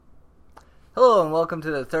Hello and welcome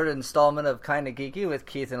to the third installment of Kinda Geeky with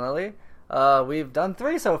Keith and Lily. We've done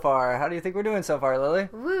 3 so far. How do you think we're doing so far, Lily?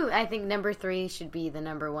 Woo! I think number 3 should be the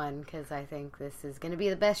number 1 because I think this is going to be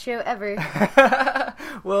the best show ever.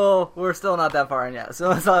 Well, we're still not that far in yet,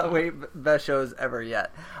 so it's not best shows ever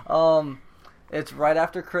yet. It's right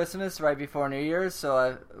after Christmas, right before New Year's,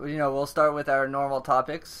 so we'll start with our normal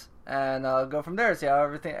topics and go from there. See how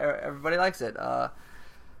everybody likes it.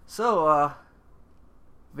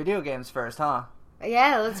 Video games first, huh?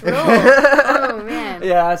 Yeah, let's roll. Oh, man.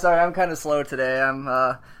 Yeah, sorry, I'm kind of slow today. I'm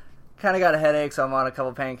kind of got a headache, so I'm on a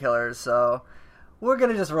couple painkillers, so we're going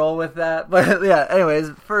to just roll with that. But yeah,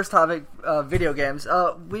 anyways, first topic, video games.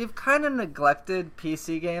 We've kind of neglected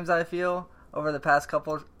PC games, I feel, over the past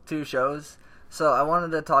 2 shows. So I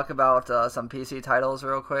wanted to talk about some PC titles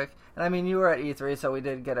real quick. And I mean, you were at E3, so we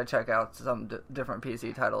did get to check out some different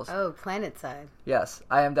PC titles. Oh, PlanetSide. Yes,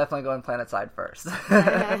 I am definitely going PlanetSide first.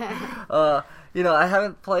 I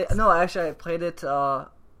haven't played... No, actually, I played it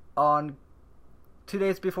on 2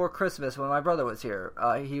 days before Christmas when my brother was here.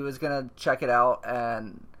 He was going to check it out,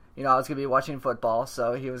 and, I was going to be watching football,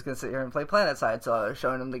 so he was going to sit here and play PlanetSide, so I was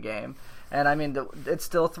showing him the game. And, I mean, it's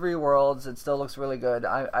still 3 worlds. It still looks really good.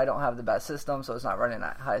 I don't have the best system, so it's not running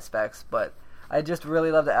at high specs, but I just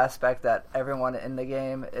really love the aspect that everyone in the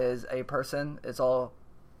game is a person. It's all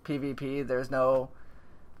PvP. There's no...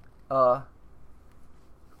 Well,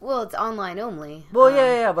 it's online only. Well,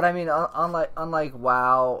 yeah, but I mean, unlike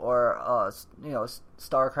WoW or,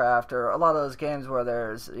 StarCraft or a lot of those games where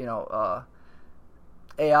there's,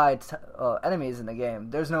 AI enemies in the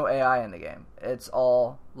game. There's no AI in the game. It's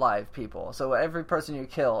all live people. So every person you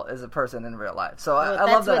kill is a person in real life. So I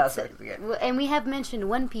love that aspect of the game. And we have mentioned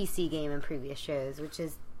one PC game in previous shows, which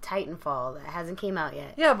is Titanfall. That hasn't came out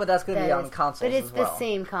yet. Yeah, but that's going to be on consoles as well. But it's the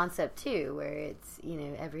same concept, too, where it's,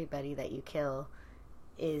 everybody that you kill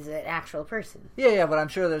is an actual person. Yeah, but I'm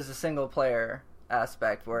sure there's a single-player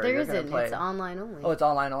aspect where there you're going to play... It's online only. Oh, it's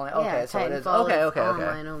online only? Okay, yeah, so Titanfall it is... Okay.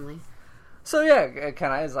 Online only. So yeah, it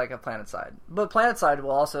kind of is like a PlanetSide. But PlanetSide will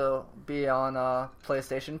also be on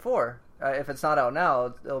PlayStation 4. If it's not out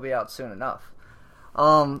now, it'll be out soon enough.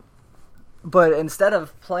 But instead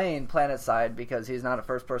of playing PlanetSide, because he's not a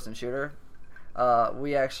first-person shooter,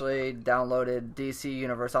 we actually downloaded DC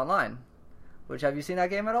Universe Online. Which, have you seen that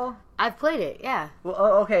game at all? I've played it, yeah. Well,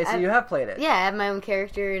 okay, so you have played it. Yeah, I have my own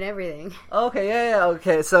character and everything. Okay, yeah,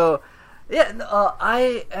 okay, so... Yeah,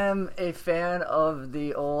 I am a fan of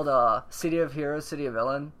the old City of Heroes, City of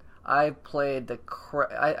Villain. I played the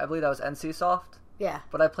I believe that was NCSoft. Yeah.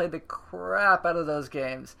 But I played the crap out of those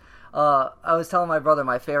games. I was telling my brother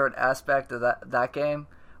my favorite aspect of that game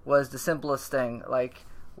was the simplest thing. Like,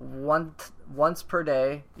 once per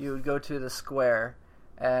day, you would go to the square,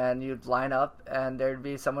 and you'd line up, and there'd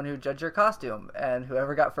be someone who'd judge your costume, and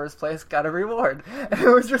whoever got first place got a reward. And it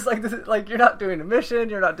was just like this, like you're not doing a mission,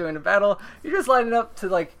 you're not doing a battle, you're just lining up to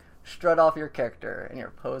like strut off your character, and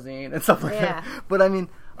you're posing and stuff like that. But I mean,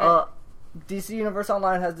 DC Universe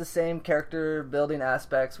Online has the same character building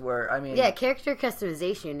aspects where, I mean... Yeah, character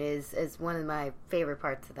customization is one of my favorite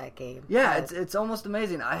parts of that game. Yeah, it's almost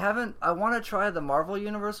amazing. I want to try the Marvel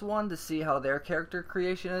Universe one to see how their character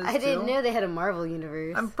creation is, I didn't know they had a Marvel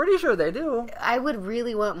Universe. I'm pretty sure they do. I would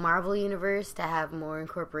really want Marvel Universe to have more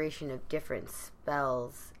incorporation of different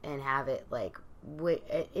spells and have it, like...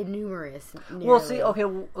 numerous. Well, see, okay,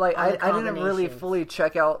 like I didn't really fully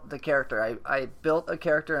check out the character. I built a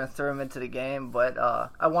character and threw him into the game, but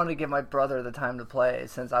I wanted to give my brother the time to play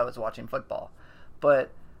since I was watching football. But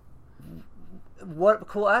what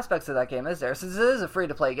cool aspects of that game is there? Since it is a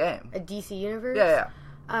free-to-play game. A DC Universe? Yeah.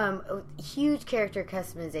 Huge character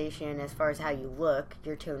customization as far as how you look,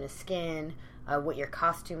 your tone of skin, what your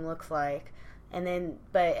costume looks like. And then,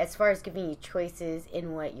 but as far as giving you choices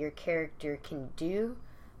in what your character can do,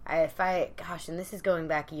 and this is going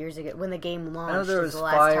back years ago when the game launched. I know there was the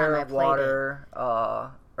last time I played water,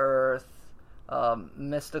 earth,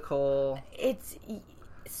 mystical. It's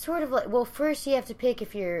sort of like, well, first you have to pick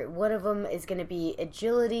if one of them is going to be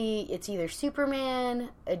agility. It's either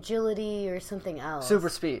Superman, agility, or something else. Super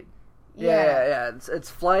speed. Yeah. It's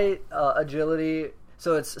flight, agility.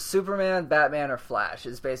 So it's Superman, Batman, or Flash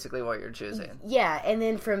is basically what you're choosing. Yeah, and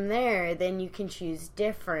then from there, then you can choose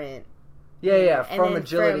different. Yeah. From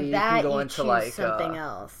agility, you can go into like something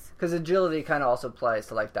else. Because agility kind of also applies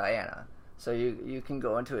to like Diana. So you can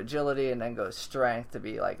go into agility and then go strength to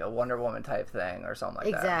be like a Wonder Woman type thing or something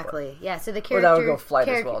like that. Exactly. Yeah. So the character. Or that would go flight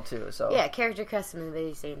as well too. So yeah, character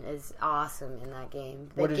customization is awesome in that game.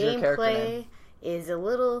 What is your character name? Is a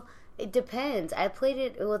little. It depends. I played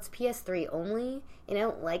it. Well, it's PS3 only, and I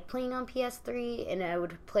don't like playing on PS3. And I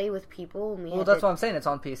would play with people. And that's what I'm saying. It's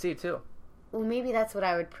on PC too. Well, maybe that's what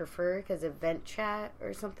I would prefer, because event chat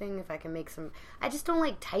or something, if I can make some... I just don't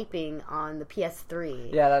like typing on the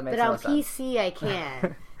PS3. Yeah, that makes sense. But on PC, I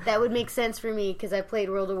can. That would make sense for me, because I played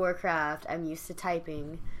World of Warcraft. I'm used to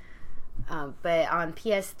typing. But on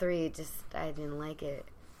PS3, I didn't like it.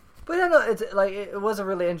 But yeah, no, it was a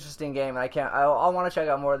really interesting game, and I want to check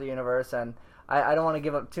out more of the universe, and I don't want to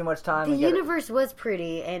give up too much time. The universe was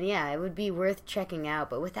pretty, and yeah, it would be worth checking out.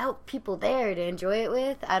 But without people there to enjoy it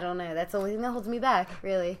with, I don't know. That's the only thing that holds me back,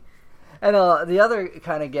 really. And the other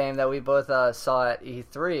kind of game that we both saw at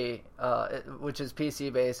E3, which is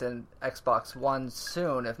PC-based and Xbox One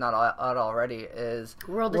soon, if not out already, is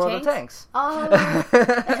World of Tanks. Oh!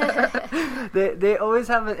 they always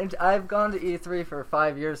have it. I've gone to E3 for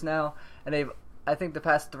 5 years now, and I think the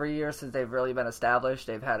past 3 years since they've really been established,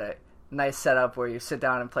 they've had a nice setup where you sit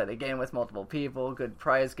down and play the game with multiple people, good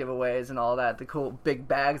prize giveaways and all that, the cool big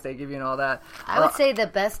bags they give you and all that. I would say the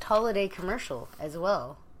best holiday commercial as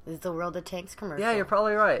well is the World of Tanks commercial. Yeah, you're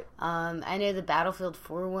probably right. I know the Battlefield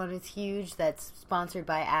 4 one is huge. That's sponsored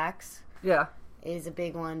by Axe. Yeah. Is a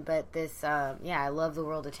big one, but this, I love the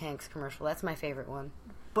World of Tanks commercial. That's my favorite one.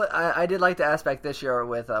 But I did like the aspect this year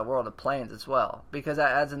with World of Planes as well, because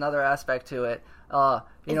that adds another aspect to it.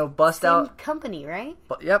 Bust same out company, right?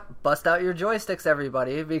 Bust out your joysticks,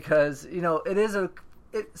 everybody, because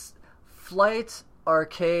it's flight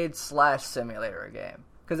arcade / simulator game,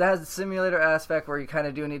 because it has the simulator aspect where you kind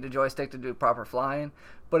of do need a joystick to do proper flying,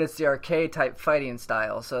 but it's the arcade type fighting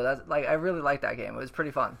style. So that's I really like that game. It was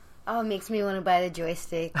pretty fun. Oh, it makes me want to buy the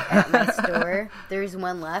joystick at my store. There's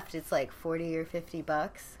one left. It's like $40 or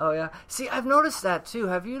 $50. Oh yeah. See, I've noticed that too.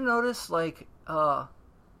 Have you noticed the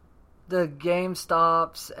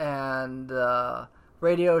GameStops and the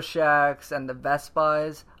Radio Shacks and the Best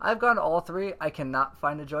Buys? I've gone to all three. I cannot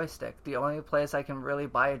find a joystick. The only place I can really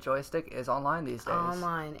buy a joystick is online these days.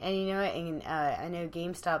 Online. And you know what? And, I know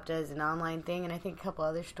GameStop does an online thing, and I think a couple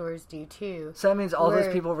other stores do too. So that means all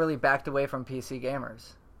those people really backed away from PC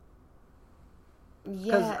gamers.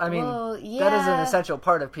 Yeah, that is an essential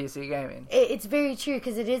part of PC gaming. It's very true,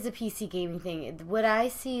 because it is a PC gaming thing. What I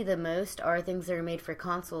see the most are things that are made for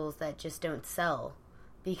consoles that just don't sell,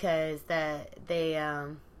 because they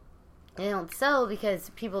don't sell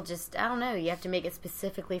because people just, I don't know, you have to make it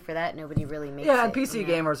specifically for that. Nobody really makes it. Yeah, and PC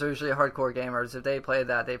gamers are usually hardcore gamers. If they play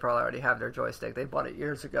that, they probably already have their joystick. They bought it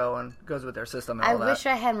years ago and goes with their system and all that. I wish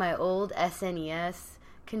I had my old SNES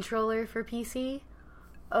controller for PC.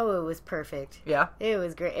 Oh, it was perfect. Yeah? It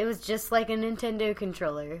was great. It was just like a Nintendo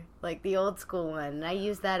controller, like the old school one. And I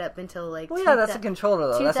used that up until that's a controller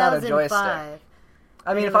though. That's not a joystick.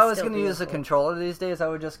 I mean, if I was going to use a controller these days, I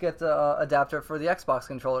would just get the adapter for the Xbox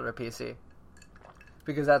controller to PC.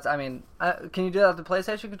 Because that's, can you do that with the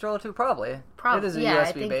PlayStation controller too? Probably. It is a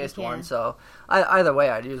USB-based one, so either way,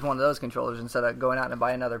 I'd use one of those controllers instead of going out and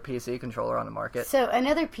buy another PC controller on the market. So,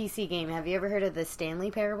 another PC game. Have you ever heard of the Stanley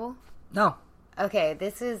Parable? No. Okay,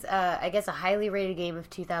 this is, I guess, a highly rated game of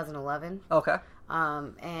 2011. Okay.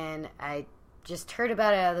 And I just heard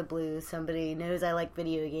about it out of the blue. Somebody knows I like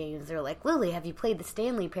video games. They're like, Lillie, have you played the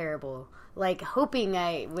Stanley Parable? Like, hoping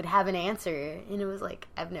I would have an answer. And it was like,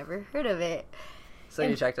 I've never heard of it. So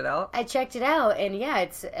you checked it out? I checked it out, and yeah,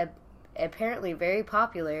 it's apparently very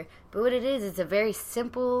popular. But what it is, it's a very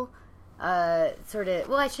simple sort of,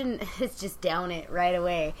 well, I shouldn't, it's just down it right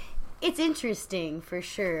away. It's interesting, for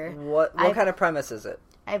sure. What kind of premise is it?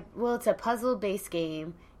 Well, it's a puzzle-based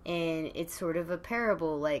game, and it's sort of a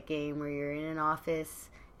parable-like game where you're in an office,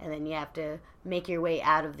 and then you have to make your way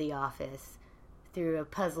out of the office through a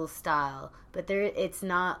puzzle style. But it's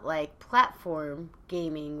not like platform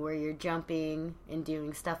gaming where you're jumping and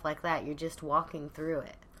doing stuff like that. You're just walking through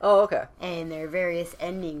it. Oh, okay. And there are various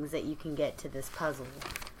endings that you can get to this puzzle.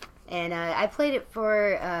 And I played it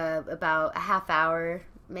for about a half hour,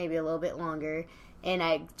 maybe a little bit longer, and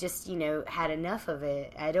I just, had enough of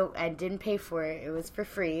it. I didn't pay for it. It was for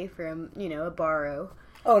free from, a borrow.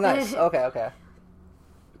 Oh, nice. Okay.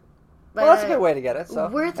 But, well, that's a good way to get it. So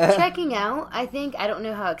worth checking out, I think. I don't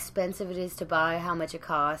know how expensive it is to buy, how much it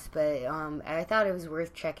costs, but I thought it was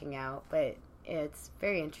worth checking out. But it's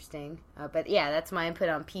very interesting. But yeah, that's my input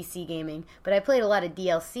on PC gaming. But I played a lot of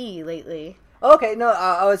DLC lately. Okay, no,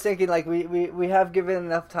 I was thinking we have given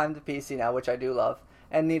enough time to PC now, which I do love,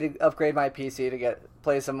 and need to upgrade my PC to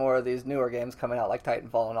play some more of these newer games coming out like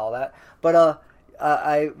Titanfall and all that. But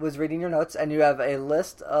I was reading your notes, and you have a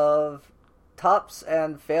list of tops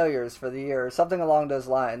and failures for the year, or something along those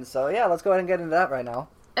lines. So yeah, let's go ahead and get into that right now.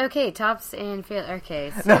 Okay, tops and failures.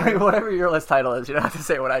 Okay, so whatever your list title is, you don't have to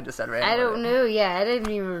say what I just said right now. I don't know. Yeah, I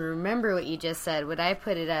didn't even remember what you just said. What I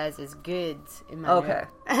put it as is goods in my okay.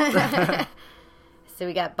 So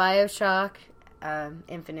we got BioShock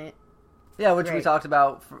Infinite. Yeah, which we Great. talked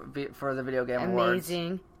about for the video game awards.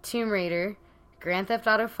 Amazing. Tomb Raider, Grand Theft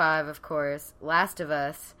Auto 5, of course, Last of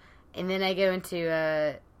Us, and then I go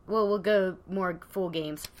into, we'll go more full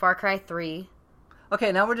games. Far Cry 3.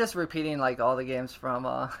 Okay, now we're just repeating, like, all the games from,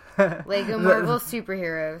 Lego Marvel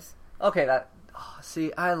Superheroes. Okay,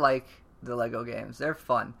 see, I like the Lego games. They're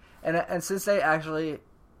fun. And since they actually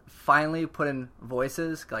finally put in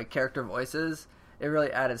voices, like character voices, it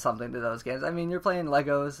really added something to those games. I mean, you're playing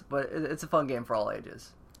Legos, but it's a fun game for all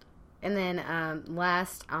ages. And then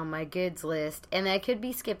last on my goods list, and I could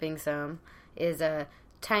be skipping some, is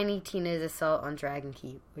Tiny Tina's Assault on Dragon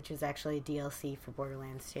Keep, which is actually a DLC for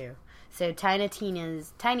Borderlands 2. So Tiny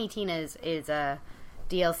Tina's is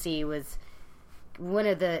DLC was one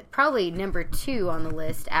of the, probably number 2 on the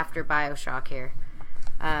list after BioShock here.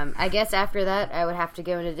 I guess after that, I would have to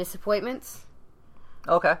go into disappointments.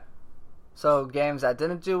 Okay. So games that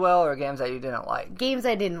didn't do well or games that you didn't like? Games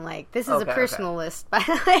I didn't like. This is a Okay, personal list, by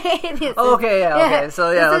the way. Okay.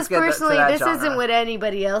 So yeah, let's get to that This genre. isn't what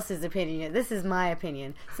anybody else's opinion is. This is my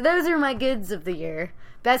opinion. So those are my goods of the year.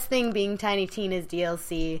 Best thing being Tiny Tina's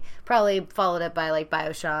DLC, probably followed up by like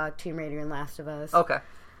BioShock, Tomb Raider, and Last of Us. Okay.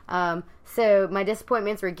 So my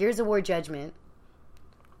disappointments were Gears of War Judgment.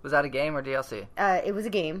 Was that a game or DLC? It was a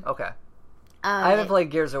game. Okay. I haven't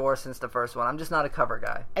played Gears of War since the first one. I'm just not a cover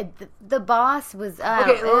guy. The boss was...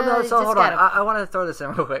 Okay, so hold on. I want to throw this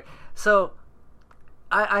in real quick. So,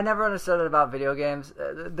 I never understood it about video games.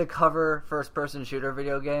 The cover first-person shooter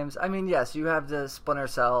video games. I mean, yes, you have the Splinter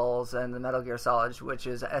Cells and the Metal Gear Solid, which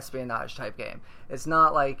is an espionage-type game. It's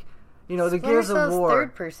not like, the Gears of War...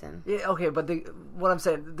 third person. Yeah, okay, but what I'm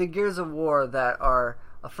saying, the Gears of War that are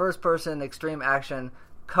a first-person extreme action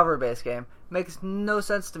cover-based game makes no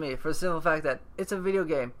sense to me for the simple fact that it's a video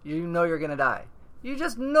game. You know you're gonna die. You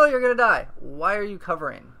just know you're gonna die. Why are you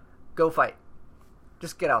covering? Go fight.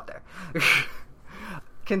 Just get out there.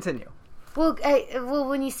 Continue. Well,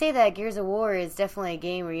 when you say that, Gears of War is definitely a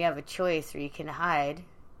game where you have a choice where you can hide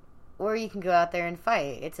or you can go out there and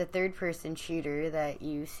fight. It's a third-person shooter that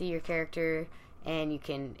you see your character and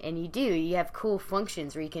you have cool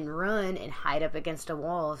functions where you can run and hide up against a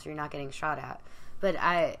wall so you're not getting shot at. But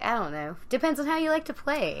I don't know. Depends on how you like to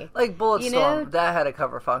play. Like Bulletstorm, that had a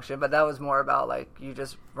cover function, but that was more about like you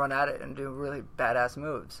just run at it and do really badass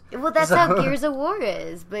moves. Well, that's how Gears of War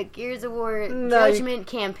is. But Gears of War Judgment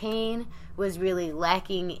campaign was really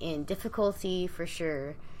lacking in difficulty for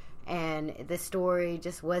sure. And the story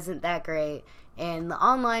just wasn't that great. And the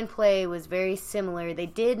online play was very similar. They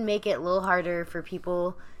did make it a little harder for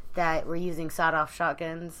people that were using sawed-off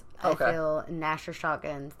shotguns. Okay. I feel Nasher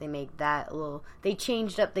shotguns, they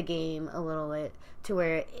changed up the game a little bit to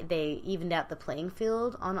where they evened out the playing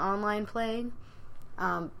field on online playing.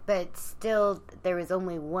 But still, there was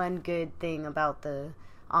only one good thing about the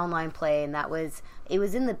online play, and it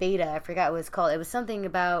was in the beta. I forgot what it was called. It was something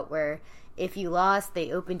about where if you lost,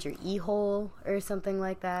 they opened your e-hole or something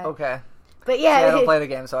like that. Okay. But yeah, I don't play the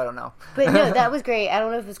game, so I don't know. But no, that was great. I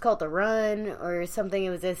don't know if it's called The Run or something. It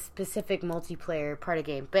was a specific multiplayer part of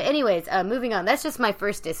the game. But anyways, moving on. That's just my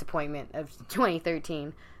first disappointment of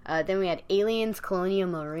 2013. Then we had Aliens Colonial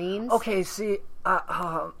Marines. Okay, see,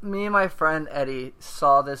 me and my friend Eddie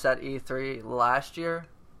saw this at E3 last year.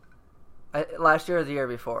 Last year or the year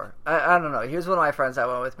before. I don't know. He was one of my friends that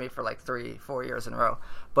went with me for like 3-4 years in a row.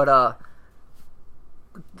 But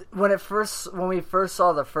when we first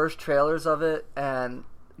saw the first trailers of it, and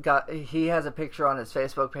he has a picture on his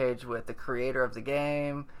Facebook page with the creator of the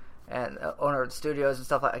game and owner of the studios and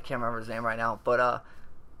stuff. I can't remember his name right now, but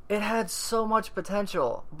it had so much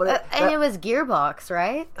potential. But it was Gearbox,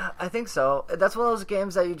 right? I think so. That's one of those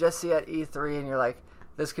games that you just see at E3 and you're like,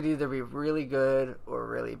 this could either be really good or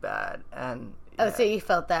really bad. And so you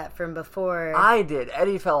felt that from before? I did.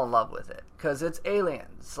 Eddie fell in love with it because it's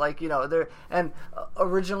aliens. Like,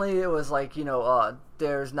 originally it was like,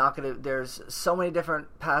 there's so many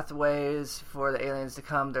different pathways for the aliens to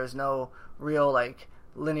come. There's no real like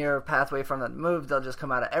linear pathway from them to move. They'll just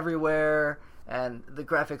come out of everywhere. And the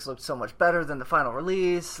graphics looked so much better than the final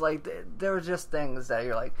release. Like, there were just things that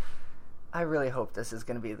you're like, I really hope this is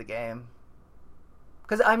going to be the game.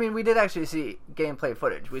 Because, I mean, we did actually see gameplay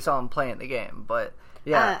footage. We saw him playing the game, but,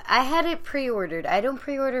 yeah. I had it pre-ordered. I don't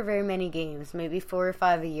pre-order very many games, maybe 4 or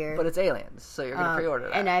 5 a year. But it's Aliens, so you're going to pre-order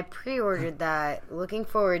that. And I pre-ordered that, looking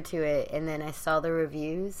forward to it, and then I saw the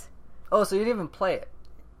reviews. Oh, so you didn't even play it?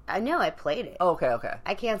 I know, I played it. Oh, okay.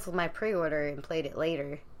 I canceled my pre-order and played it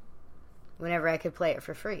later, whenever I could play it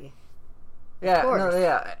for free. Yeah, course. no,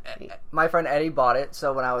 yeah. My friend Eddie bought it,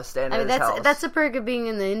 so when I was staying at his house... That's a perk of being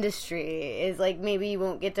in the industry, is, like, maybe you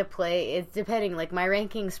won't get to play. It's depending. Like, my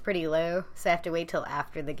ranking's pretty low, so I have to wait till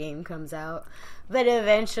after the game comes out. But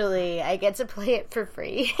eventually, I get to play it for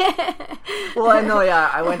free. Well, I know,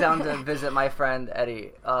 yeah. I went down to visit my friend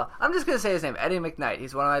Eddie. I'm just going to say his name, Eddie McKnight.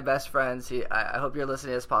 He's one of my best friends. I hope you're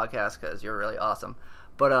listening to this podcast, because you're really awesome.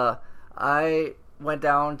 But I went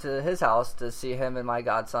down to his house to see him and my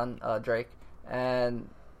godson, Drake. And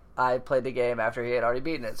I played the game after he had already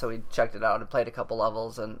beaten it, so we checked it out and played a couple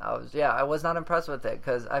levels, and I was not impressed with it,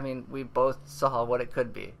 because, I mean, we both saw what it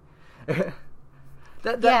could be.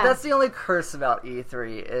 That's the only curse about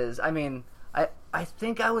E3 is, I mean, I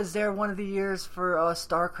think I was there one of the years for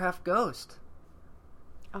StarCraft Ghost.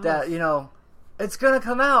 That, you know, it's gonna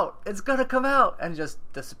come out, and just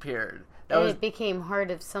disappeared. It became Heart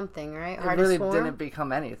of something, right? It really didn't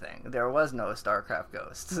become anything. There was no StarCraft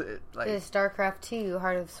Ghosts. There's StarCraft 2,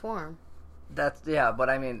 Heart of Swarm. But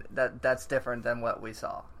I mean, that's different than what we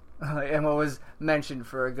saw. And what was mentioned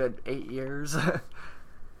for a good 8 years.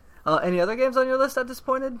 Any other games on your list that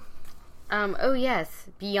disappointed? Oh yes,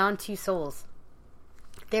 Beyond Two Souls.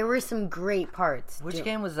 There were some great parts. Which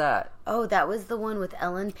game was that? Oh, that was the one with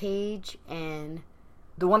Ellen Page and...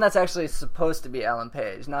 The one that's actually supposed to be Ellen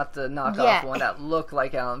Page, not the knockoff one that looked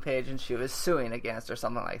like Ellen Page and she was suing against or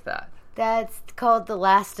something like that. That's called The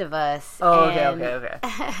Last of Us. Oh,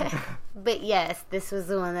 okay. But yes, this was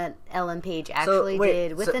the one that Ellen Page actually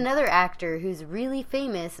did with another actor who's really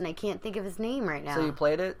famous, and I can't think of his name right now. So you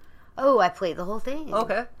played it? Oh, I played the whole thing.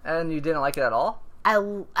 Okay. And you didn't like it at all?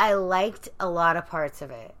 I liked a lot of parts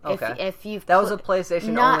of it. Okay. If you've that was a PlayStation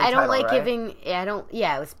only I don't title, like right? giving.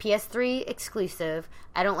 Yeah, it was PS3 exclusive.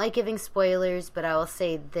 I don't like giving spoilers, but I will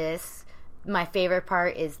say this: my favorite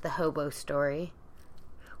part is the hobo story.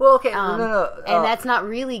 Well, okay, no. And that's not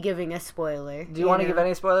really giving a spoiler. Do you want to give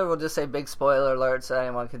any spoiler? We'll just say big spoiler alert so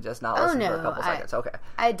anyone can just not listen for a couple seconds. Okay.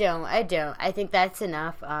 I don't. I think that's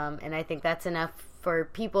enough, and I think that's enough for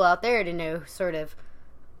people out there to know sort of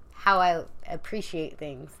how I appreciate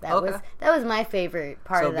things. That was my favorite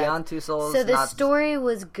part of that. So Beyond Two Souls. So the story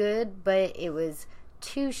was good, but it was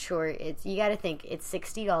too short. You got to think it's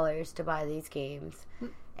 $60 to buy these games,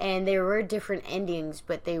 and there were different endings,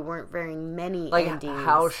 but they weren't very many endings. Like,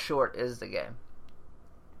 how short is the game?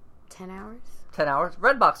 10 hours. 10 hours.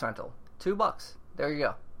 Redbox rental, $2. There you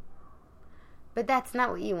go. But that's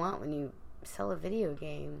not what you want when you sell a video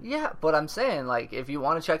game. Yeah, but I'm saying, like, if you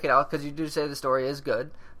want to check it out, because you do say the story is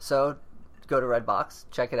good, so go to Redbox,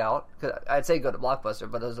 check it out. Cause I'd say go to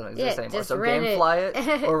Blockbuster, but those don't exist anymore. So Gamefly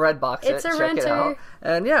it or Redbox it, check it out.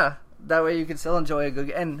 And yeah, that way you can still enjoy a good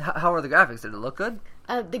game. And how are the graphics? Did it look good?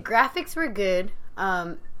 The graphics were good.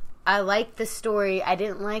 I liked the story. I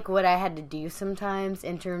didn't like what I had to do sometimes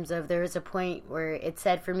in terms of there was a point where it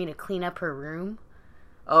said for me to clean up her room.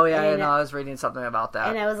 Oh, yeah, I was reading something about that.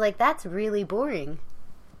 And I was like, that's really boring.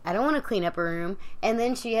 I don't want to clean up her room. And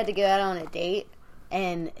then she had to go out on a date,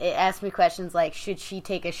 and it asked me questions like, should she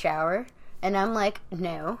take a shower? And I'm like,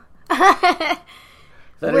 no. Let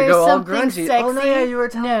her go all grungy. Sexy? Oh, no, yeah, you were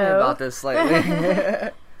telling me about this slightly.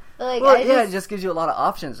 It just gives you a lot of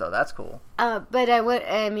options, though. That's cool. But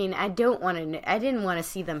I didn't want to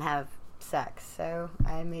see them have sex, so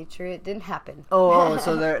I made sure it didn't happen.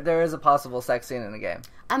 So there is a possible sex scene in the game.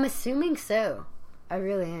 I'm assuming so. I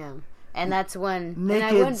really am. And that's one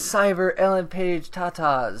naked cyber Ellen Page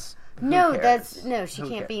tatas. She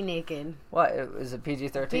can't be naked. What, is it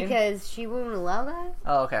PG-13? Because she won't allow that.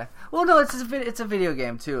 Oh, okay. Well, no, it's a video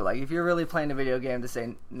game too. Like, if you're really playing a video game to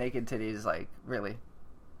say naked titties, like, really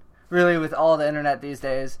with all the internet these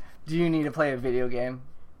days, do you need to play a video game?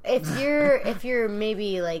 If you're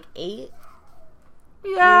maybe like 8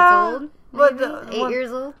 years old, maybe? 8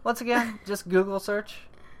 years old. Once again, just Google search.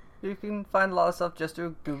 You can find a lot of stuff just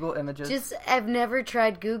through Google Images. I've never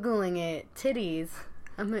tried Googling it. Titties.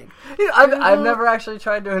 I'm like, I've never actually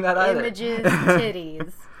tried doing that either. Images,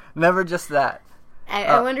 titties. Never just that.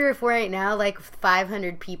 I wonder if right now, like,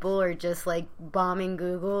 500 people are just, like, bombing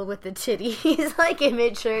Google with the titties, like,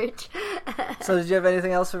 image search. So did you have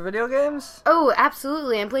anything else for video games? Oh,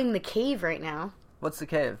 absolutely. I'm playing The Cave right now. What's The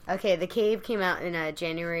Cave? Okay, The Cave came out in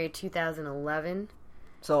January 2011.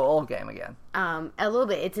 So old game again. A little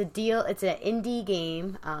bit. It's an indie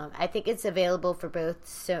game. I think it's available for both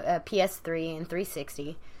PS3 and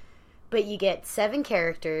 360. But you get 7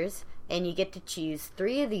 characters, and you get to choose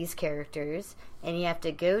 3 of these characters, and you have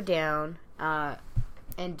to go down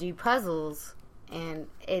and do puzzles. And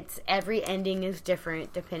every ending is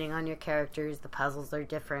different depending on your characters. The puzzles are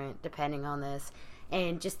different depending on this.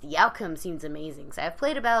 and just the outcome seems amazing. So I've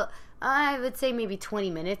played about, I would say maybe 20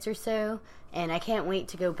 minutes or so, and I can't wait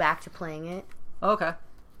to go back to playing it. Okay.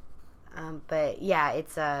 But yeah,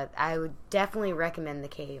 it's I would definitely recommend The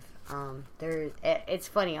Cave. It's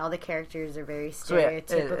funny. All the characters are very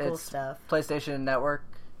stereotypical it's stuff. PlayStation Network.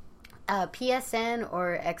 PSN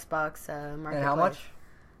or Xbox Marketplace. And how much?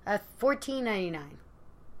 $14.99.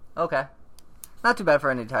 Okay, not too bad for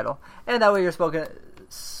any title. And that way you're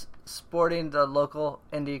sporting the local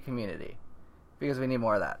indie community, because we need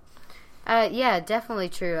more of that. Yeah, definitely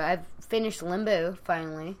true. I've finished Limbo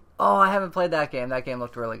finally. Oh, I haven't played that game. That game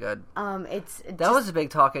looked really good. That was a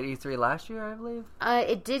big talk at E3 last year, I believe.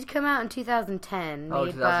 It did come out in 2010.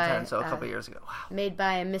 2010, so a couple years ago. Wow. Made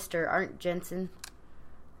by Mr. Arndt Jensen.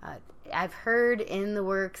 I've heard in the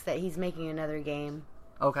works that he's making another game.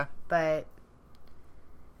 Okay. But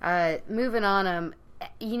moving on,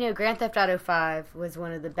 Grand Theft Auto 5 was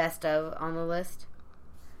one of the best of on the list.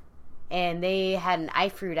 And they had an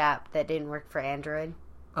iFruit app that didn't work for Android.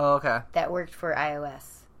 Oh, okay. That worked for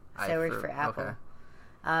iOS. So it worked for Apple.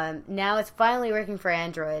 Okay. Now it's finally working for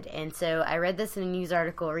Android, and so I read this in a news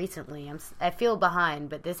article recently. I feel behind,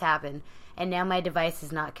 but this happened, and now my device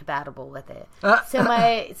is not compatible with it.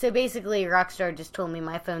 So basically, Rockstar just told me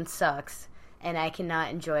my phone sucks, and I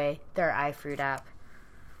cannot enjoy their iFruit app.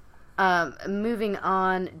 Moving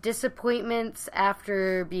on, disappointments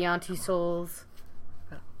after Beyond Two Souls.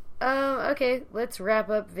 Okay, let's wrap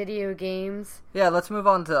up video games. Yeah, let's move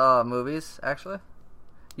on to movies, actually.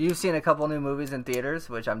 You've seen a couple new movies in theaters,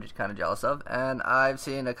 which I'm just kind of jealous of, and I've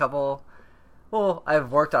seen a couple, I've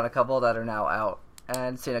worked on a couple that are now out,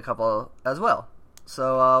 and seen a couple as well.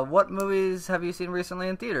 So, what movies have you seen recently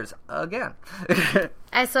in theaters? Again.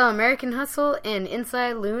 I saw American Hustle and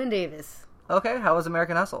Inside Llewyn Davis. Okay, how was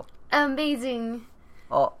American Hustle? Amazing.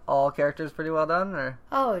 All characters pretty well done, or?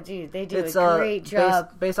 Oh, dude, they do a great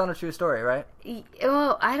job. Based on a true story, right?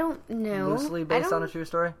 Well, I don't know. Loosely based on a true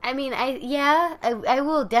story? I mean, I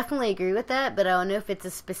will definitely agree with that, but I don't know if it's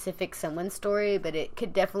a specific someone's story, but it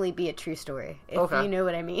could definitely be a true story, if you know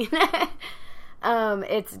what I mean.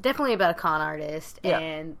 It's definitely about a con artist,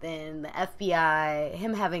 and then the FBI,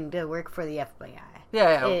 him having to work for the FBI.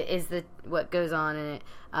 Yeah. Is what goes on in it.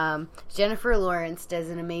 Jennifer Lawrence does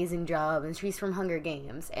an amazing job, and she's from Hunger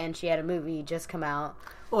Games, and she had a movie just come out.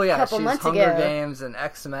 Well, yeah, couple she's months Hunger ago. Games and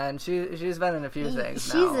X-Men. She's been in a few things.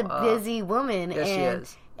 She's now. a busy woman, yes, and she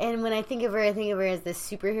is. And when I think of her as this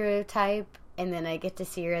superhero type, and then I get to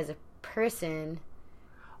see her as a person.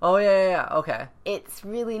 Oh, yeah, okay. It's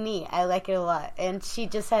really neat. I like it a lot. And she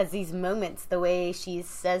just has these moments, the way she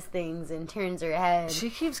says things and turns her head. She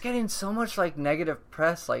keeps getting so much, negative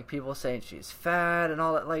press, people saying she's fat and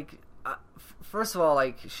all that. First of all,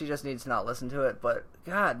 she just needs to not listen to it. But,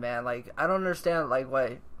 God, man, I don't understand,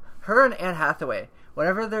 why her and Anne Hathaway,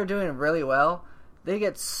 whenever they're doing really well, they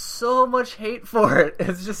get so much hate for it.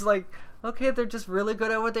 It's just okay, they're just really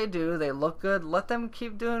good at what they do. They look good. Let them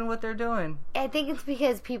keep doing what they're doing. I think it's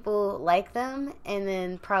because people like them, and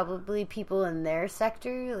then probably people in their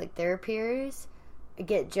sector, their peers,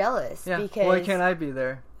 get jealous. Yeah, because, why can't I be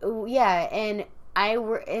there? Yeah, and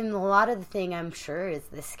and a lot of the thing, I'm sure, is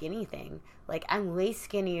the skinny thing. I'm way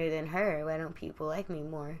skinnier than her. Why don't people like me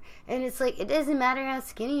more? And it's it doesn't matter how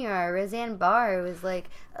skinny you are. Roseanne Barr was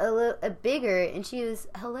a bigger, and she was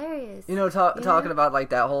hilarious. Talking about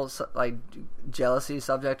that whole jealousy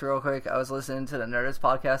subject real quick. I was listening to the Nerdist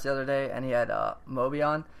podcast the other day, and he had Moby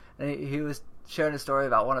on, and he was sharing a story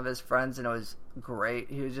about one of his friends, and it was great.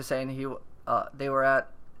 He was just saying they were at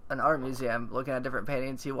an art museum looking at different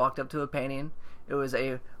paintings. He walked up to a painting. It was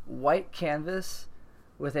a white canvas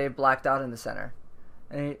with a black dot in the center.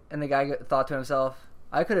 And the guy thought to himself,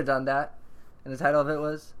 I could have done that. And the title of it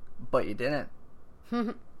was, But You Didn't.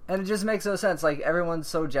 And it just makes no sense. Everyone's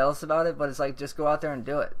so jealous about it, but it's just go out there and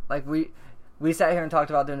do it. We sat here and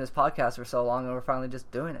talked about doing this podcast for so long, and we're finally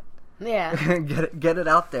just doing it. Yeah. Get it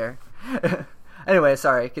out there. Anyway,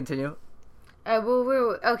 sorry, continue.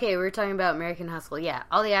 We're talking about American Hustle. Yeah,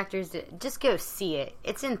 all the actors, just go see it.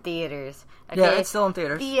 It's in theaters. Okay? Yeah, it's still in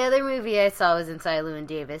theaters. The other movie I saw was Inside Llewyn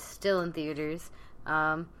Davis, still in theaters.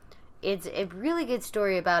 It's a really good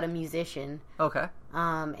story about a musician. Okay.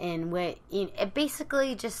 And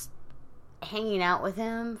basically just hanging out with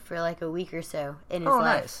him for a week or so in his life. Oh,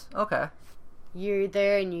 nice. Okay. You're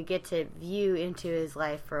there and you get to view into his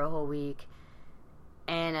life for a whole week.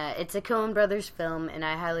 And it's a Coen Brothers film, and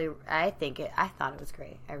I thought it was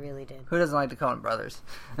great. I really did. Who doesn't like the Coen Brothers?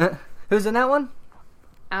 Who's in that one?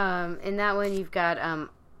 In that one, you've got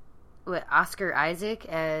Oscar Isaac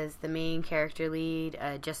as the main character lead.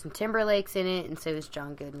 Justin Timberlake's in it, and so is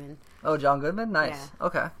John Goodman. Oh, John Goodman? Nice. Yeah.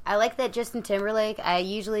 Okay. I like that Justin Timberlake. I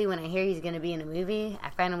usually, when I hear he's going to be in a movie, I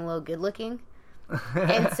find him a little good looking.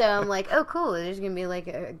 And so I'm like, oh, cool. There's going to be like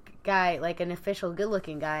a guy, like an official good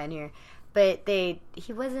looking guy in here. But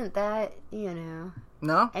he wasn't that,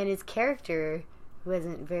 No? And his character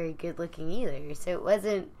wasn't very good looking either. So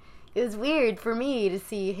it was weird for me to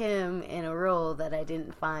see him in a role that I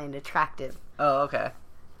didn't find attractive. Oh, okay.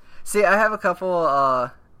 See, I have a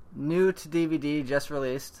couple new to DVD just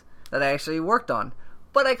released that I actually worked on,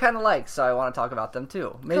 but I kind of like, so I want to talk about them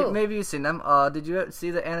too. Maybe you've seen them. Did you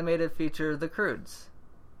see the animated feature, The Croods?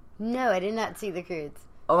 No, I did not see The Croods.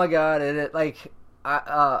 Oh my god,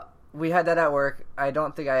 we had that at work. I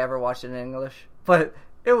don't think I ever watched it in English, but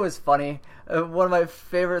it was funny. One of my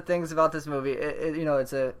favorite things about this movie,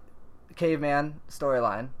 it's a caveman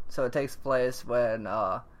storyline, so it takes place when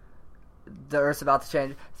the Earth's about to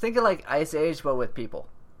change. Think of like Ice Age, but with people.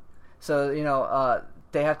 So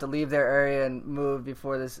they have to leave their area and move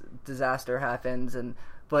before this disaster happens.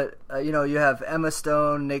 But you have Emma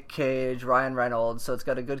Stone, Nick Cage, Ryan Reynolds, so it's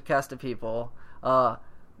got a good cast of people.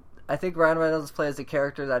 I think Ryan Reynolds plays the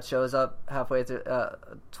character that shows up halfway through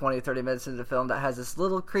 20-30 minutes into the film that has this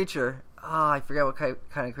little creature. I forget what kind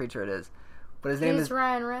of creature it is. But his name is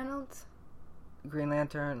Ryan Reynolds? Green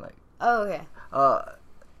Lantern. Oh, okay.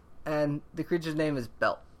 And the creature's name is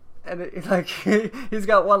Belt. And he's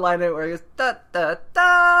got one line in it where he goes, da, da,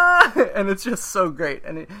 da! And it's just so great.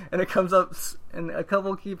 And it comes up in a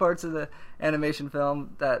couple key parts of the animation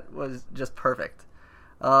film that was just perfect.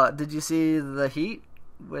 Did you see The Heat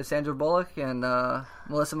with Sandra Bullock and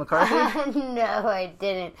Melissa McCarthy? No, I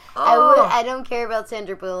didn't. Oh. I don't care about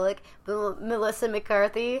Sandra Bullock, but Melissa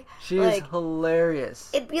McCarthy. She is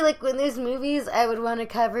hilarious. It'd be like when there's movies, I would want to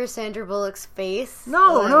cover Sandra Bullock's face.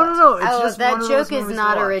 No. It's just that one of joke those is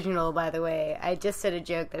not original, by the way. I just said a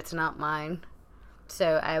joke that's not mine,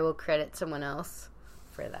 so I will credit someone else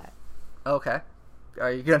for that. Okay. Are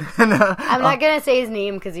you gonna? I'm not gonna say his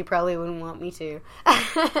name because he probably wouldn't want me to.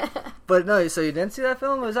 But no, so you didn't see that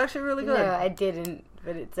film? It was actually really good. No, I didn't,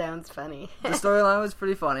 but it sounds funny. The storyline was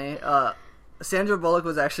pretty funny. Sandra Bullock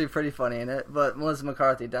was actually pretty funny in it, but Melissa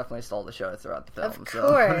McCarthy definitely stole the show throughout the film. Of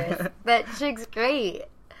course, that chick's great.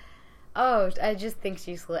 Oh, I just think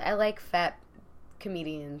she's. I like fat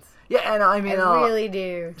comedians. Yeah, and I mean, I really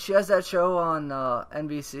do. She has that show on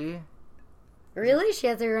NBC. Really? She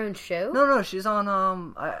has her own show? No, she's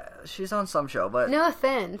on she's on some show, but no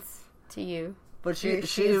offense to you. But she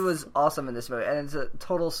was awesome in this movie, and it's a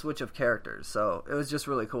total switch of characters, so it was just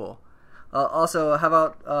really cool. Also, how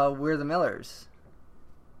about We're the Millers?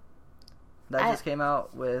 That just came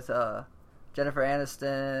out with Jennifer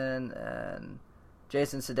Aniston and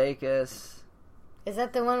Jason Sudeikis. Is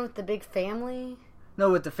that the one with the big family? No,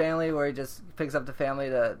 with the family where he just picks up the family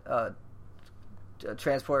to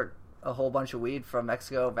transport a whole bunch of weed from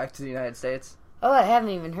Mexico back to the United States. Oh, I haven't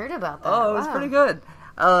even heard about that. Oh, it was pretty good.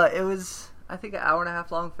 It was, I think, an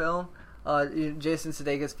hour-and-a-half long film. Jason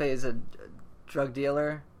Sudeikis plays a drug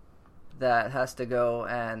dealer that has to go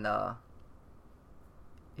and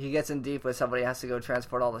he gets in deep with somebody, has to go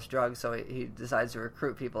transport all this drugs, so he decides to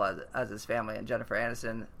recruit people as his family. And Jennifer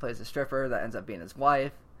Aniston plays a stripper that ends up being his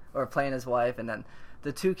wife, or playing his wife. And then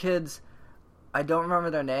the two kids, I don't remember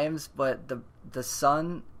their names, but the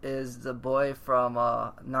son is the boy from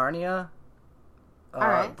Narnia. All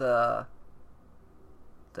right. The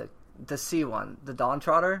C one, the Dawn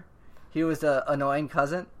Trotter. He was the annoying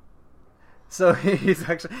cousin. So he's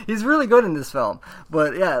really good in this film.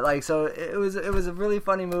 But yeah, so it was a really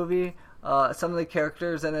funny movie. Some of the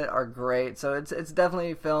characters in it are great. So it's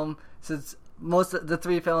definitely a film. Since most of the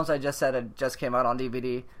three films I just said just came out on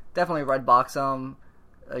DVD, definitely Redbox them.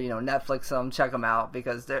 Netflix them, check them out,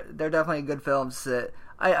 because they're definitely good films.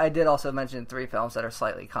 I did also mention three films that are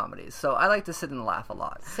slightly comedies, so I like to sit and laugh a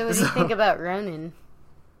lot. So what do you think about Ronin?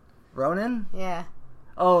 Ronin? Yeah.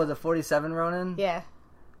 Oh, the 47 Ronin? Yeah.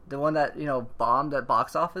 The one that, bombed at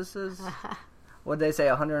box offices? What'd they say,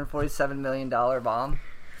 $147 million bomb?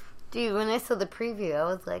 Dude, when I saw the preview, I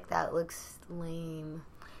was like, that looks lame.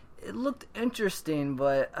 It looked interesting,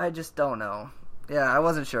 but I just don't know. Yeah, I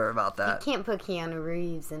wasn't sure about that. You can't put Keanu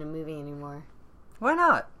Reeves in a movie anymore. Why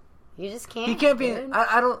not? You just can't. He can't be.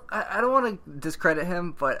 I don't want to discredit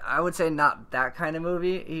him, but I would say not that kind of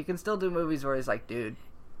movie. He can still do movies where he's like, dude.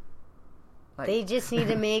 They just need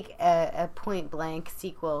to make a Point Blank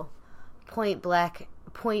sequel. Point Blank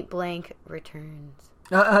Returns.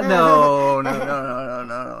 No.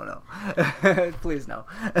 Please no.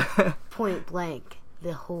 Point Blank,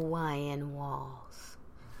 the Hawaiian Walls.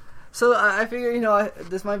 So I figure,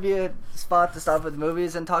 this might be a spot to stop with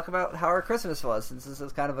movies and talk about how our Christmas was, since this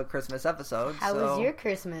is kind of a Christmas episode. How was your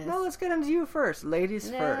Christmas? No, let's get into you first. Ladies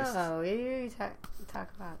first. No, you talk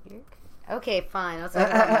about your... Okay, fine. I'll talk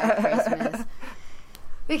about my Christmas.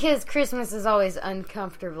 Because Christmas is always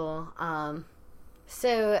uncomfortable.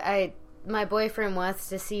 My boyfriend wants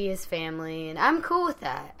to see his family, and I'm cool with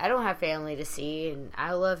that. I don't have family to see, and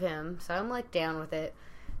I love him, so I'm, down with it.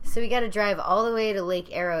 So we got to drive all the way to Lake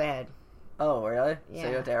Arrowhead. Oh, really? Yeah. So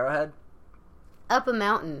you went to Arrowhead? Up a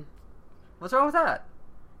mountain. What's wrong with that?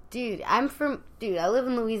 Dude, I live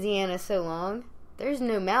in Louisiana so long. There's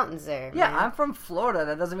no mountains there. Yeah, man. I'm from Florida.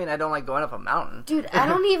 That doesn't mean I don't like going up a mountain. Dude, I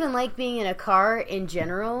don't even like being in a car in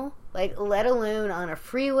general, let alone on a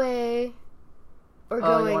freeway or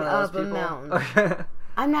going up a mountain.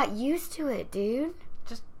 I'm not used to it, dude.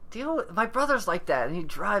 Just deal with it. My brother's like that, and he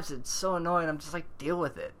drives. It's so annoying. I'm just like, deal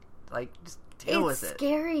with it. Just deal with it. It's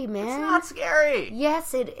scary, man. It's not scary.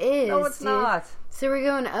 Yes, it is. No, it's not. So we're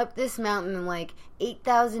going up this mountain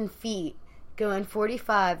 8,000 feet, going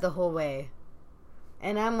 45 the whole way.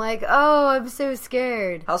 And I'm like, oh, I'm so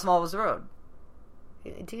scared. How small was the road?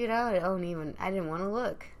 Dude, I didn't want to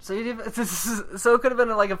look. So it could have been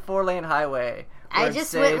a 4-lane highway. I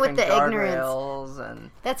just went with the ignorance.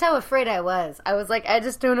 That's how afraid I was. I was like, I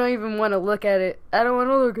just don't even want to look at it. I don't want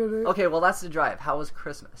to look at it. Okay, well, that's the drive. How was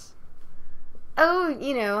Christmas? Oh,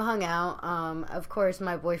 hung out. Of course,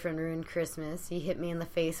 my boyfriend ruined Christmas. He hit me in the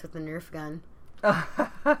face with a Nerf gun.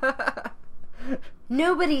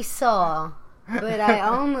 Nobody saw, but I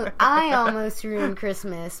almost ruined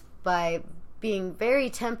Christmas by being very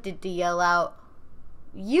tempted to yell out,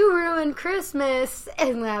 "You ruined Christmas!"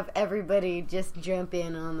 and have everybody just jump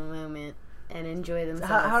in on the moment and enjoy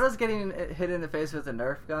themselves. How does getting hit in the face with a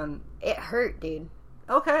Nerf gun? It hurt, dude.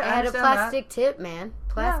 Okay, I had a plastic tip, man.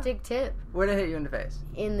 Plastic tip. Where did it hit you in the face?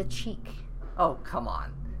 In the cheek. Oh, come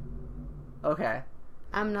on. Okay.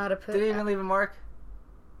 I'm not a pussy. Did it even leave a mark?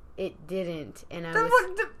 It didn't, and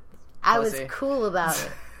I was cool about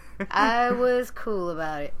it. I was cool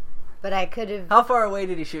about it. But I could have... How far away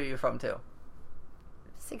did he shoot you from, too?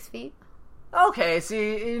 6 feet. Okay,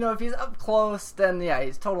 see, if he's up close, then, yeah,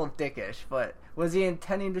 he's total dickish. But was he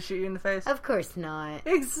intending to shoot you in the face? Of course not.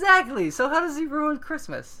 Exactly. So how does he ruin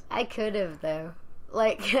Christmas? I could have, though.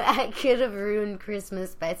 I could have ruined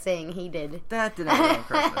Christmas by saying he did. That didn't ruin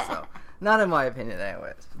Christmas, though. Not in my opinion,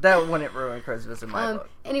 anyways. That wouldn't ruin Christmas in my book.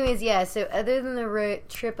 Anyways, yeah, so other than the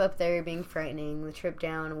trip up there being frightening, the trip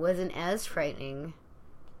down wasn't as frightening.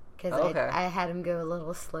 Because I had him go a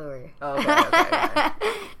little slower. Okay.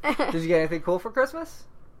 Did you get anything cool for Christmas?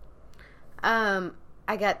 I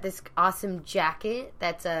got this awesome jacket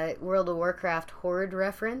that's a World of Warcraft Horde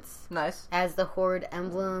reference. Nice. As the Horde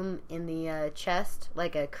emblem in the chest,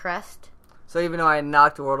 like a crest. So even though I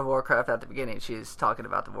knocked World of Warcraft at the beginning, she's talking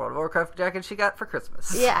about the World of Warcraft jacket she got for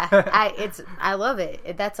Christmas. Yeah, I love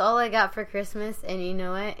it. That's all I got for Christmas, and you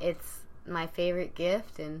know what? It's my favorite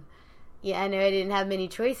gift, and yeah, I know I didn't have many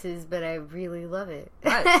choices, but I really love it.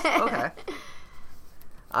 Nice. Okay.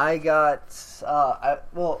 I got,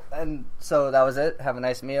 and so that was it. Have a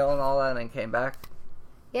nice meal and all that, and then came back.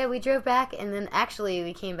 Yeah, we drove back, and then actually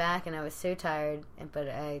we came back, and I was so tired, but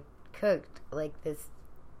I cooked this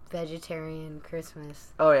vegetarian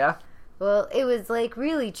Christmas. Oh, yeah? Well, it was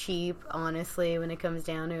really cheap, honestly, when it comes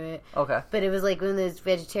down to it. Okay. But it was one of those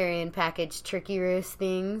vegetarian packaged turkey roast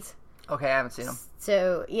things. Okay, I haven't seen them.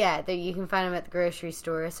 So, yeah, you can find them at the grocery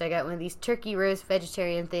store. So I got one of these turkey roast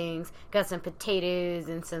vegetarian things, got some potatoes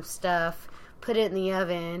and some stuff, put it in the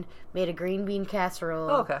oven, made a green bean casserole.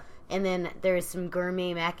 Oh, okay. And then there's some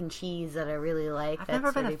gourmet mac and cheese that I really like. I've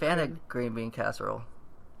never been a fan of green bean casserole.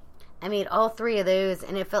 I made all 3 of those,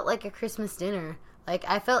 and it felt like a Christmas dinner.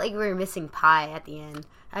 I felt like we were missing pie at the end.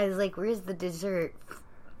 I was like, where's the dessert?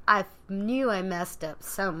 I knew I messed up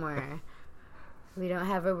somewhere. We don't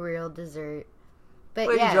have a real dessert.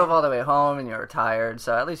 But yeah. You drove all the way home, and you were tired,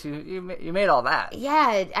 so at least you made all that.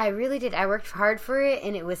 Yeah, I really did. I worked hard for it,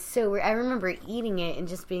 and it was so weird. I remember eating it and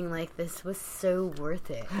just being like, this was so worth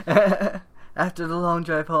it. After the long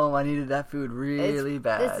drive home, I needed that food really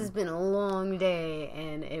bad. This has been a long day,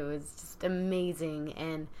 and it was just amazing.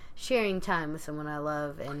 And sharing time with someone I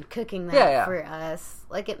love and cooking that for us,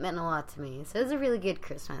 it meant a lot to me. So it was a really good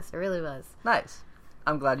Christmas. It really was. Nice.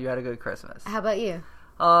 I'm glad you had a good Christmas. How about you?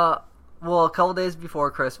 Well, a couple days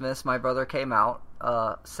before Christmas, my brother came out.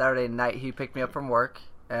 Saturday night, he picked me up from work,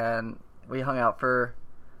 and we hung out for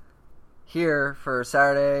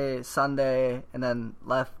Saturday, Sunday, and then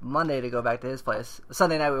left Monday to go back to his place.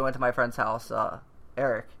 Sunday night, we went to my friend's house,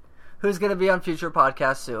 Eric, who's going to be on future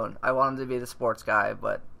podcasts soon. I want him to be the sports guy,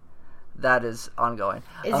 but that is ongoing.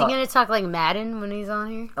 Is he going to talk like Madden when he's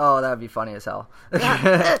on here? Oh, that would be funny as hell.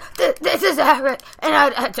 This is Everett, and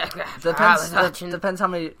I depends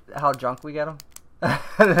how drunk we get him.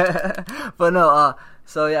 But no,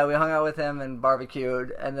 so yeah, we hung out with him and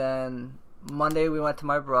barbecued, and then Monday we went to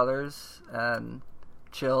my brother's and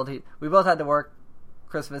chilled. We both had to work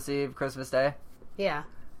Christmas Eve, Christmas Day. Yeah.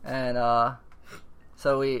 And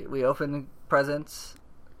so we opened presents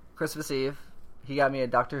Christmas Eve. He got me a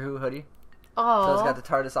Doctor Who hoodie. Oh. So it's got the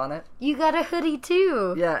TARDIS on it. You got a hoodie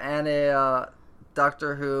too. Yeah, and a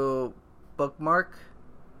Doctor Who bookmark.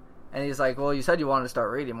 And he's like, well, you said you wanted to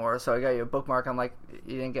start reading more, so I got you a bookmark. I'm like,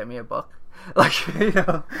 you didn't get me a book? Like, you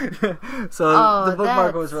know. So the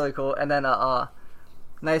bookmark was really cool. And then a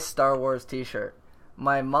nice Star Wars t-shirt.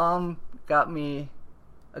 My mom got me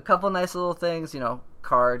a couple nice little things, you know,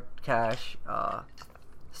 card, cash,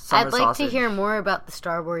 summer I'd like sausage. to hear more about the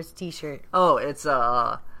Star Wars t-shirt. Oh, it's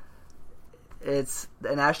an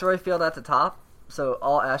asteroid field at the top, so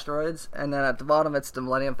all asteroids, and then at the bottom it's the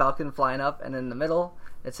Millennium Falcon flying up, and in the middle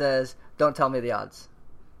it says, "Don't tell me the odds."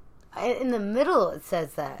 In the middle it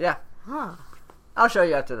says that. Yeah. Huh. I'll show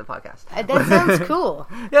you after the podcast. That sounds cool.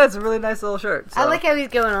 Yeah, it's a really nice little shirt. So. I like how he's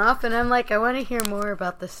going off, and I'm like, I want to hear more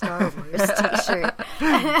about the Star Wars t-shirt.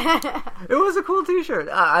 It was a cool t-shirt.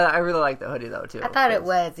 I really like the hoodie, though, too. I thought it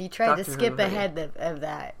was. You tried Doctor to skip Who ahead of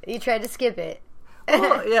that. You tried to skip it.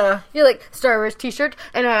 Well, yeah. You're like, Star Wars t-shirt,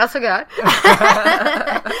 and I also got...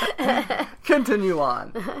 Continue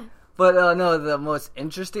on. But no, the most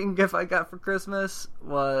interesting gift I got for Christmas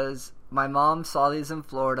was my mom saw these in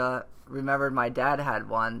Florida, remembered my dad had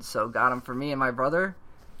one, so got them for me and my brother.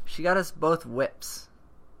 She got us both whips.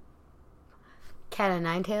 Cat o'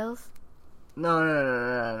 nine tails?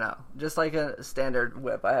 No. Just like a standard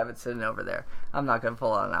whip. I have it sitting over there. I'm not going to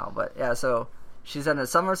pull it out now. But yeah, so she sent a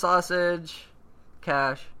summer sausage,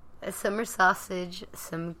 cash. A summer sausage,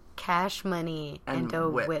 some cash money, and a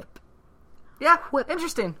whip. Yeah, whip.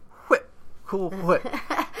 Interesting. Whip. Cool whip.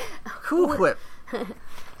 Cool whip.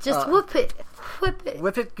 Just whip it. Whip it.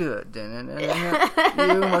 Whip it good.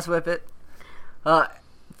 You must whip it.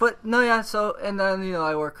 But no, yeah, so, and then, you know,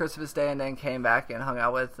 I worked Christmas Day and then came back and hung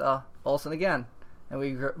out with Olsen again. And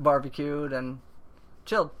we barbecued and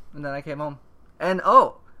chilled. And then I came home. And,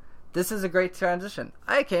 this is a great transition.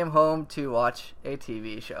 I came home to watch a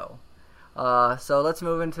TV show. So let's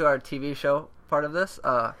move into our TV show part of this.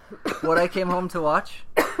 What I came home to watch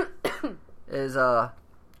is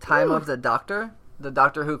Time of the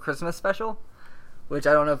Doctor Who Christmas special. Which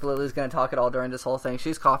I don't know if Lily's going to talk at all during this whole thing.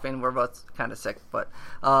 She's coughing. We're both kind of sick. But,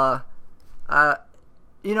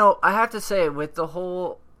 you know, I have to say, with the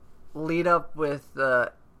whole lead up with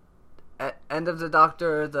the End of the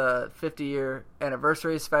Doctor, the 50-year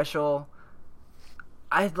anniversary special,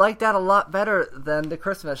 I like that a lot better than the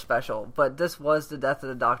Christmas special. But this was the death of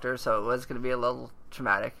the Doctor, so it was going to be a little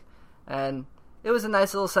traumatic. And it was a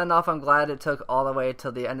nice little send-off. I'm glad it took all the way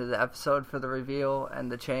till the end of the episode for the reveal and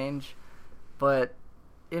the change. But...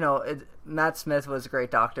 you know, Matt Smith was a great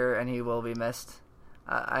Doctor, and he will be missed.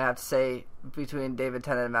 I have to say, between David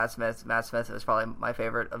Tennant and Matt Smith is probably my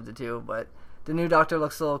favorite of the two, but the new Doctor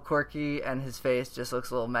looks a little quirky, and his face just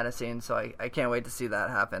looks a little menacing, so I can't wait to see that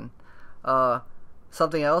happen.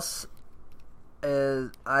 Something else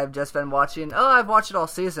is I've just been watching... I've watched it all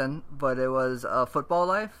season, but it was Football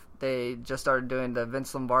Life. They just started doing the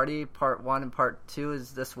Vince Lombardi. Part 1 and Part 2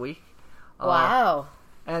 is this week. Wow.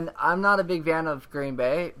 And I'm not a big fan of Green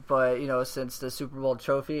Bay, but, you know, since the Super Bowl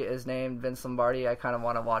trophy is named Vince Lombardi, I kind of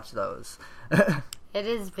want to watch those. It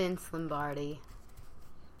is Vince Lombardi.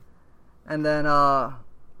 And then,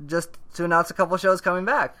 just to announce a couple shows coming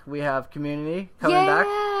back. We have Community coming back.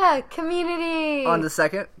 Yeah, Community! On the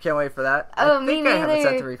 2nd. Can't wait for that. Oh, I think I have it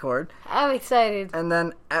set to record. I'm excited. And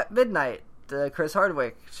then at midnight, the Chris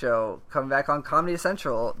Hardwick show coming back on Comedy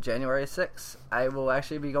Central January 6th. I will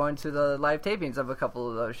actually be going to the live tapings of a couple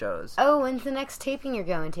of those shows. Oh, when's the next taping you're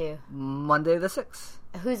going to? Monday the 6th.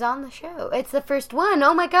 Who's on the show? It's the first one.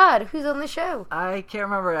 Oh my god, who's on the show? I can't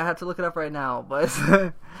remember. I have to look it up right now. But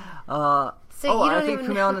I think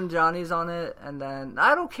Kumail and Johnny's on it. And then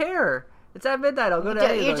I don't care. It's at midnight. I'll go to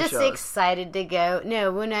any of those You're just shows. excited to go.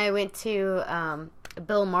 No, when I went to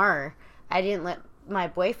Bill Maher, I didn't let my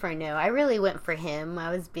boyfriend know. I really went for him.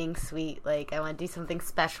 I was being sweet. Like, I want to do something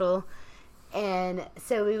special. And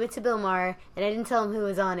so we went to Bill Maher, and I didn't tell him who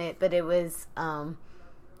was on it, but it was,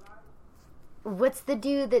 what's the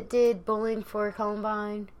dude that did Bowling for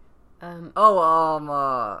Columbine? Think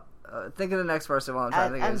of the next person while I'm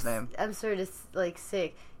trying to think of his name. I'm sort of, like,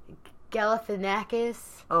 sick. Galifianakis.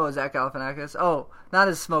 Oh, is that Galifianakis? Oh, not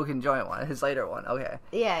his smoking joint one, his later one. Okay.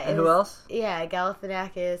 Yeah. And who else? Yeah,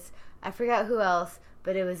 Galifianakis. I forgot who else,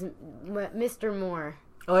 but it was Mr. Moore.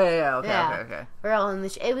 Oh, yeah. Okay. We're all in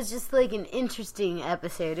the it was just like an interesting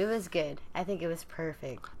episode. It was good. I think it was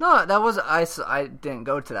perfect. No, that was... I didn't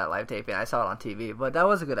go to that live taping. I saw it on TV, but that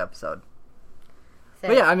was a good episode. So,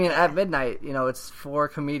 but yeah, I mean, at midnight, it's 4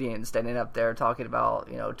 comedians standing up there talking about,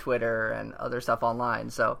 Twitter and other stuff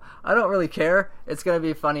online. So I don't really care. It's going to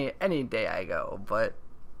be funny any day I go. But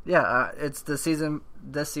yeah, it's this season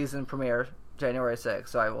premiere, January 6th.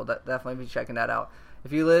 So I will definitely be checking that out.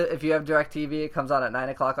 If you have DirecTV, it comes on at 9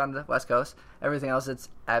 o'clock on the West Coast. Everything else, it's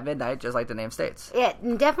at midnight, just like the name states. Yeah,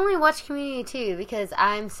 definitely watch Community too, because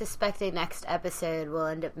I'm suspecting next episode we'll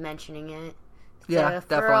end up mentioning it. So yeah,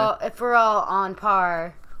 definitely. If we're all on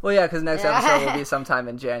par. Well, yeah, because next episode will be sometime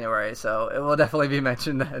in January, so it will definitely be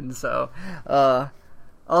mentioned then. So,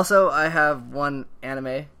 also, I have one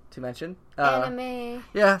anime to mention. Anime.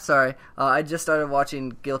 Yeah, sorry. I just started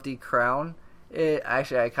watching Guilty Crown.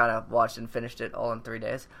 Actually, I kind of watched and finished it all in 3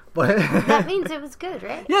 days. But that means it was good,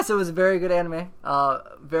 right? Yes, it was a very good anime.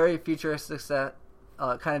 Very futuristic set,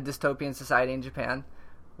 kind of dystopian society in Japan,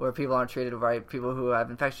 where people aren't treated right. People who have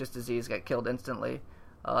infectious disease get killed instantly.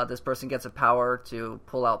 This person gets a power to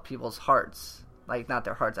pull out people's hearts. Like, not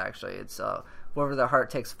their hearts, actually. It's whatever their heart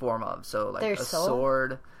takes form of. So, like their a soul?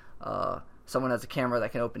 Sword. Someone has a camera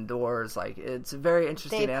that can open doors. Like, it's a very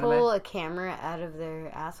interesting anime. They pull a camera out of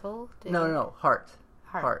their asshole? No. Heart.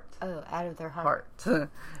 Oh, out of their heart.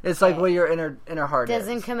 It's like what your inner heart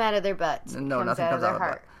doesn't come out of their butts. No, nothing comes out of their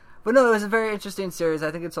heart. But no, it was a very interesting series.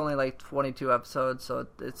 I think it's only like 22 episodes, so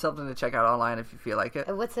it's something to check out online if you feel like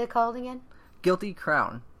it. What's it called again? Guilty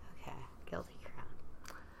Crown. Okay, Guilty Crown.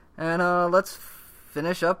 And let's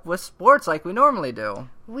finish up with sports like we normally do.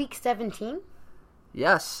 Week 17?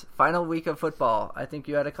 Yes, final week of football. I think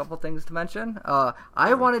you had a couple things to mention.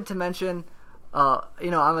 I wanted to mention,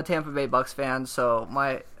 I'm a Tampa Bay Bucks fan, so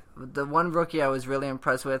the one rookie I was really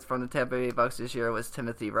impressed with from the Tampa Bay Bucks this year was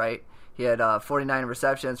Timothy Wright. He had 49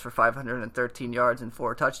 receptions for 513 yards and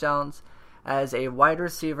 4 touchdowns as a wide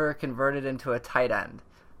receiver converted into a tight end.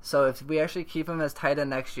 So if we actually keep him as tight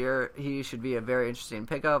end next year, he should be a very interesting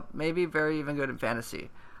pickup, maybe very even good in fantasy.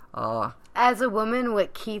 As a woman,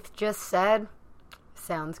 what Keith just said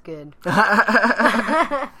sounds good.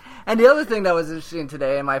 And the other thing that was interesting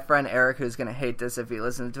today, and my friend Eric, who's going to hate this if he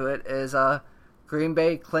listens to it, is Green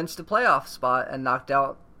Bay clinched a playoff spot and knocked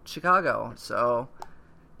out Chicago. So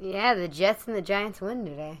yeah, the Jets and the Giants win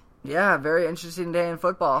today. Yeah, very interesting day in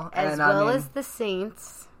football. As as the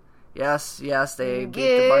Saints. Yes, they beat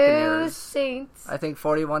the Buccaneers. Saints. I think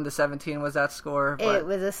 41-17 was that score. But it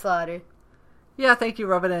was a slaughter. Yeah, thank you.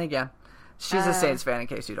 Rub it in again. She's a Saints fan, in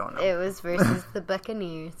case you don't know. It was versus the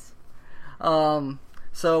Buccaneers.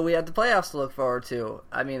 So we have the playoffs to look forward to.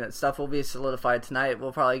 I mean, stuff will be solidified tonight.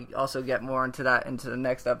 We'll probably also get more into that into the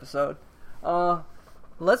next episode.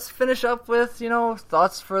 Let's finish up with,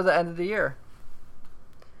 thoughts for the end of the year.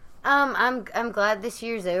 I'm glad this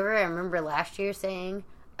year's over. I remember last year saying,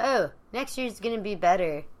 "Oh, next year's gonna be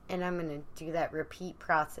better," and I'm gonna do that repeat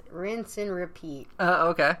process, rinse and repeat.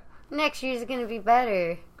 Okay. Next year's gonna be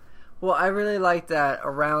better. Well, I really like that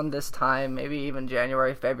around this time, maybe even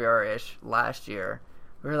January, February-ish last year,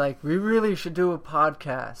 we were like, we really should do a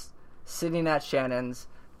podcast, sitting at Shannon's,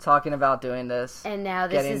 talking about doing this. And now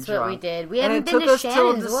this is drunk. What we did. We haven't been to Shannon's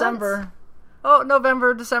till December. Once. Oh,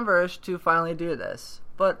 November, December-ish to finally do this.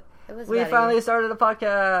 But we finally started a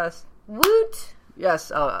podcast. Woot!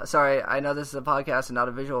 Yes. Oh, sorry. I know this is a podcast and not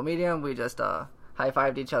a visual medium. We just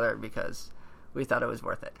high-fived each other because we thought it was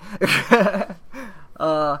worth it.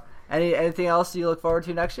 Anything else you look forward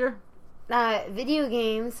to next year? Video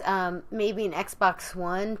games. Maybe an Xbox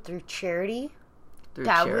One through charity.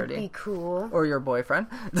 That would be cool. Or your boyfriend.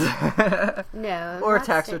 No. Or a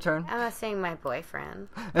tax return. I'm not saying my boyfriend.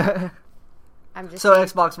 I'm just so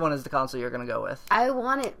Xbox One is the console you're going to go with? I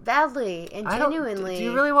want it badly and genuinely. Do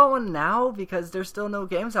you really want one now? Because there's still no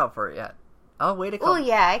games out for it yet. I'll wait a couple. Oh,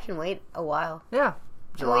 yeah, I can wait a while. Yeah.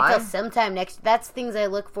 July? I'll wait till sometime next. That's things I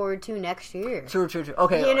look forward to next year. True.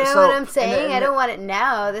 Okay. You know what I'm saying? I don't want it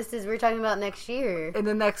now. We're talking about next year. In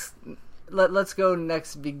the next... Let's go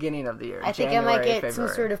next beginning of the year. I think January, I might get February. some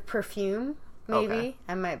sort of perfume, maybe. Okay.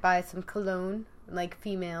 I might buy some cologne, like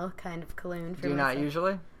female kind of cologne for Do you myself. not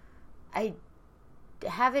usually? I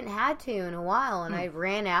haven't had to in a while, and I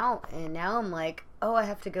ran out, and now I'm like, oh, I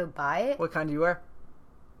have to go buy it? What kind do you wear?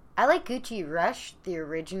 I like Gucci Rush. The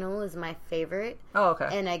original is my favorite. Oh, okay.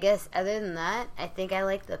 And I guess other than that, I think I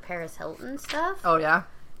like the Paris Hilton stuff. Oh, yeah?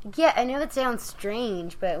 Yeah, I know it sounds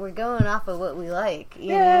strange, but we're going off of what we like. You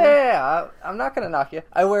know? Yeah. I'm not gonna knock you.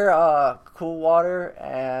 I wear Cool Water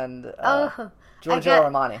and Giorgio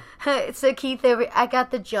Armani. So Keith, I got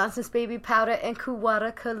the Johnson's Baby Powder and Cool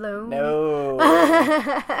Water cologne. No.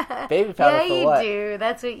 Baby powder yeah, for what? Yeah, you do.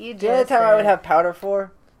 That's what you do. The only time I would have powder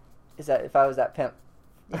for is that if I was that pimp.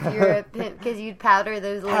 If you're a pimp, because you'd powder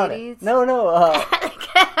those ladies. No.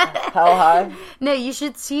 How high? No, you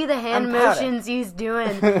should see the hand motions he's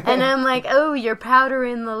doing. And I'm like, oh, you're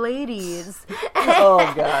powdering the ladies.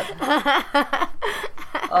 Oh, God.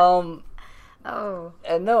 Oh.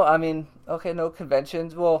 And no, I mean, okay, no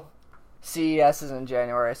conventions. Well, CES is in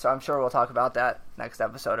January, so I'm sure we'll talk about that next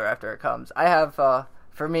episode or after it comes. I have,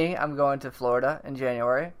 for me, I'm going to Florida in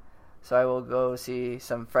January. So I will go see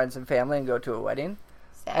some friends and family and go to a wedding.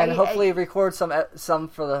 And hopefully record some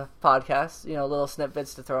for the podcast, little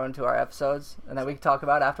snippets to throw into our episodes, and that we can talk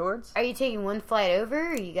about afterwards. Are you taking one flight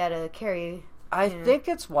over, or you gotta carry... I think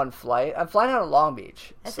it's one flight. I'm flying out of Long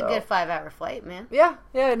Beach. That's a good 5-hour flight, man. Yeah,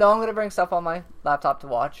 no, I'm going to bring stuff on my laptop to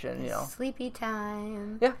watch, and, Sleepy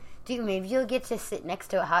time. Yeah. Dude, maybe you'll get to sit next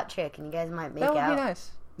to a hot chick, and you guys might make out. That would be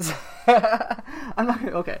nice. I'm not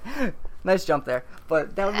gonna... Okay. Nice jump there.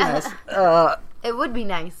 But that would be nice. It would be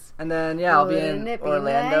nice. And then, I'll be in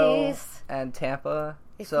Orlando and Tampa.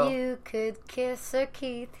 If you could kiss her,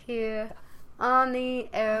 Keith, here on the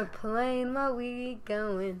airplane while we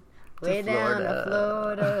going way down to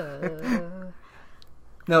Florida.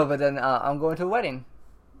 No, but then I'm going to a wedding.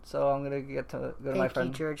 So I'm going to get to go to my friend.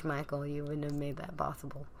 Thank you, George Michael. You wouldn't have made that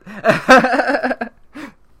possible.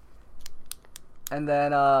 And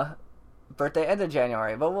then... birthday end of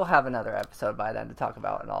January, but we'll have another episode by then to talk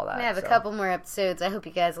about and all that. We have a couple more episodes. I hope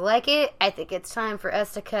you guys like it. I think it's time for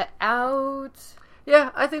us to cut out.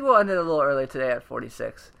 Yeah, I think we'll end it a little early today at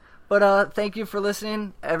 46. But thank you for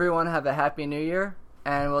listening. Everyone have a happy new year,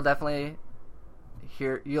 and we'll definitely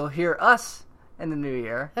you'll hear us in the new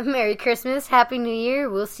year. Merry Christmas, Happy New Year.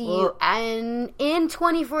 We'll see you in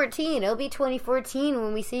 2014. It'll be 2014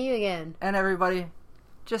 when we see you again. And everybody,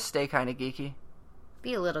 just stay kind of geeky.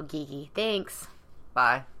 Be a little geeky. Thanks.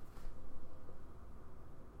 Bye.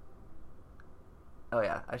 Oh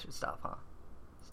yeah, I should stop, huh?